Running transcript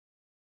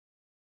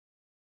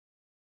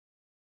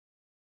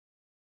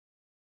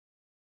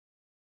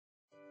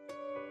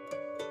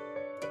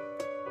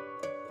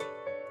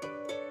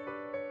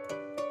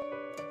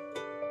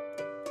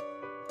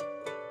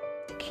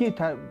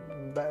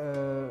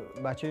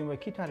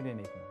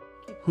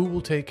Who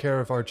will take care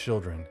of our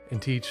children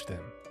and teach them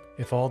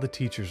if all the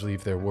teachers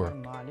leave their work?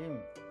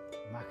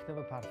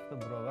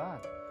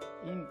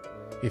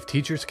 If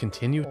teachers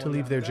continue to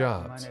leave their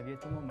jobs,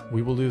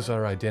 we will lose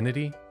our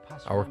identity,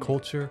 our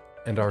culture,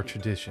 and our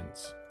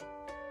traditions.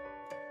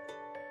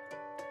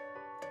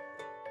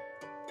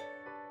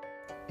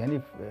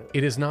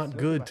 It is not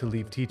good to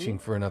leave teaching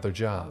for another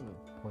job.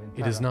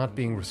 It is not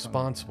being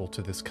responsible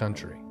to this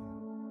country.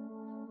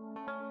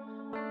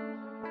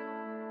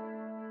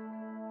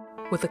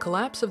 With the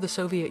collapse of the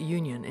Soviet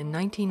Union in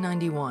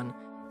 1991,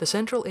 the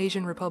Central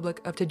Asian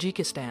Republic of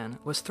Tajikistan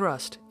was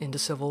thrust into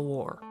civil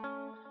war.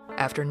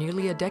 After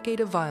nearly a decade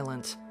of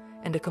violence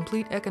and a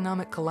complete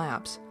economic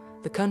collapse,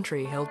 the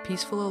country held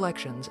peaceful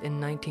elections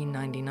in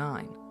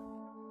 1999.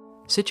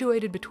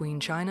 Situated between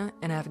China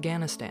and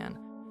Afghanistan,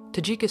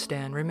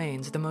 Tajikistan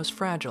remains the most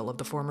fragile of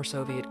the former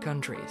Soviet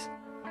countries.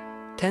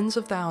 Tens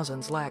of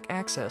thousands lack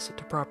access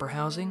to proper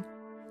housing,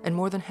 and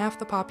more than half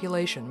the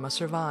population must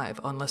survive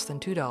on less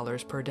than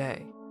 $2 per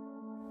day.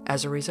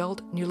 As a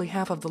result, nearly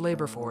half of the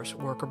labor force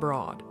work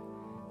abroad.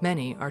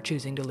 Many are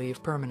choosing to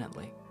leave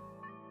permanently.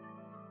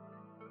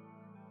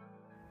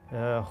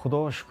 I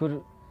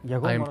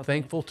am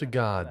thankful to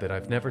God that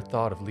I've never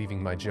thought of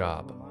leaving my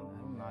job.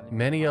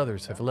 Many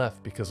others have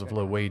left because of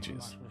low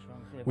wages.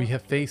 We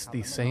have faced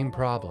these same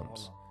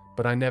problems,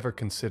 but I never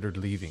considered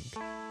leaving.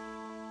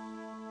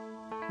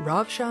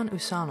 Ravshan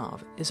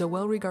Usanov is a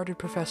well-regarded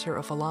professor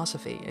of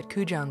philosophy at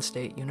Khujand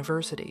State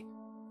University,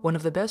 one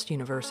of the best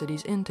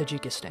universities in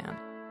Tajikistan.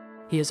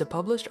 He is a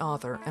published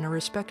author and a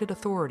respected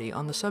authority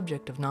on the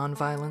subject of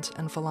nonviolence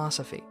and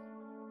philosophy.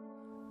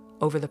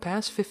 Over the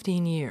past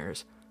 15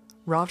 years,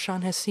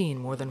 Ravshan has seen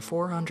more than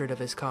 400 of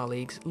his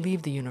colleagues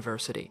leave the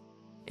university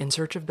in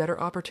search of better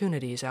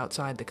opportunities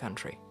outside the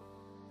country.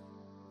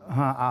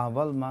 I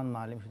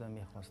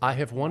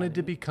have wanted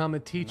to become a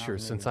teacher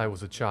since I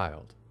was a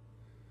child.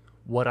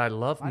 What I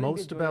love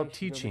most about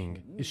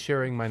teaching is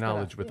sharing my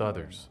knowledge with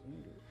others.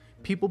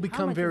 People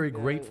become very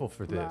grateful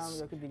for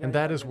this, and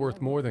that is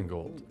worth more than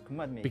gold,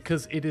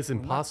 because it is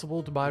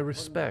impossible to buy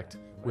respect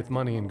with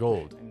money and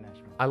gold.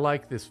 I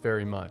like this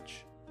very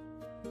much.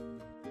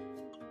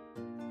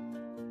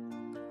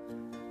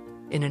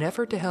 In an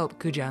effort to help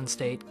Khujand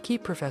State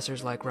keep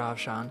professors like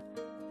Ravshan,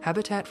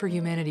 Habitat for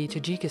Humanity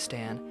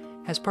Tajikistan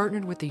has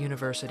partnered with the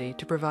university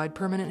to provide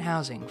permanent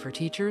housing for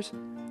teachers,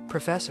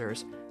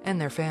 professors, and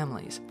their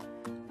families.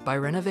 By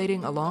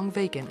renovating a long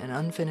vacant and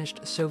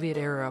unfinished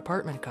Soviet-era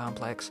apartment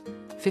complex,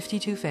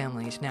 52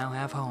 families now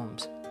have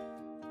homes.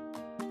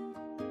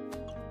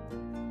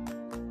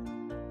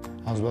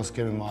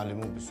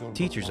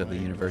 Teachers of the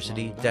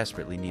university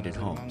desperately needed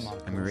homes,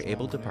 and we were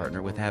able to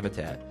partner with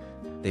Habitat.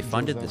 They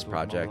funded this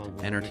project,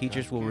 and our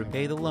teachers will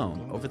repay the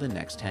loan over the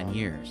next 10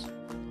 years.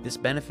 This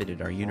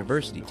benefited our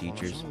university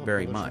teachers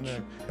very much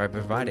by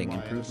providing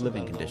improved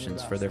living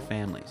conditions for their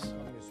families.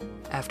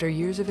 After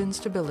years of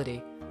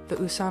instability, the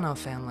Usanov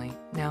family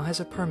now has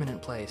a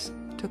permanent place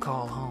to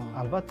call home.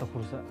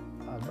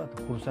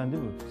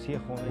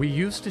 We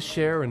used to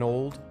share an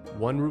old,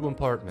 one-room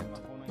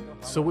apartment,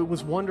 so it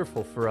was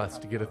wonderful for us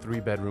to get a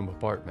 3-bedroom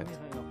apartment.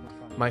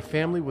 My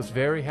family was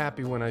very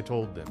happy when I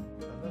told them.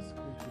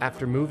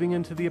 After moving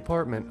into the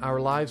apartment, our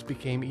lives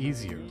became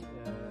easier.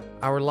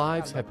 Our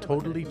lives have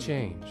totally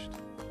changed.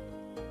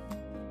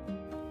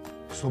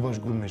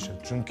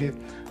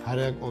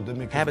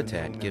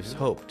 Habitat gives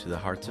hope to the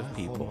hearts of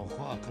people.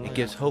 It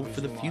gives hope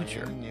for the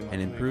future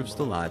and improves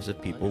the lives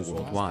of people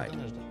worldwide.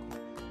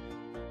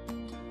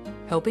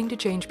 Helping to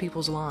change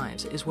people's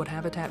lives is what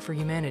Habitat for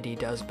Humanity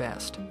does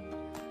best.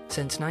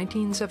 Since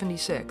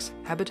 1976,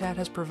 Habitat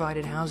has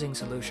provided housing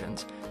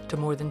solutions to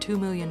more than 2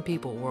 million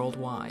people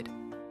worldwide.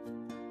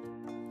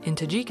 In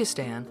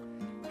Tajikistan,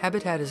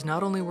 Habitat is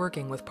not only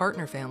working with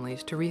partner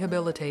families to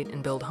rehabilitate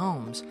and build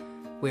homes,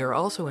 we are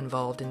also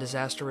involved in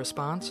disaster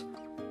response,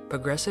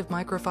 progressive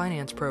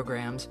microfinance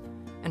programs,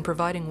 and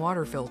providing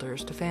water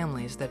filters to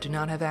families that do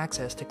not have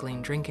access to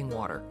clean drinking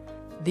water.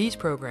 These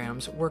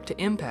programs work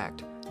to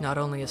impact not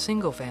only a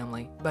single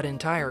family, but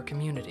entire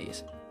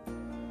communities.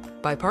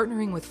 By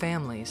partnering with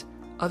families,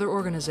 other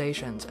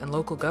organizations, and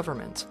local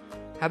governments,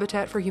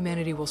 Habitat for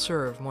Humanity will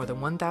serve more than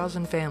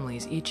 1,000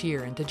 families each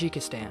year in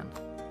Tajikistan.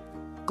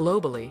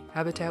 Globally,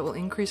 Habitat will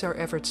increase our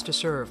efforts to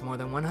serve more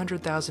than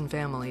 100,000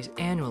 families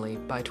annually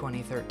by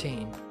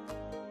 2013.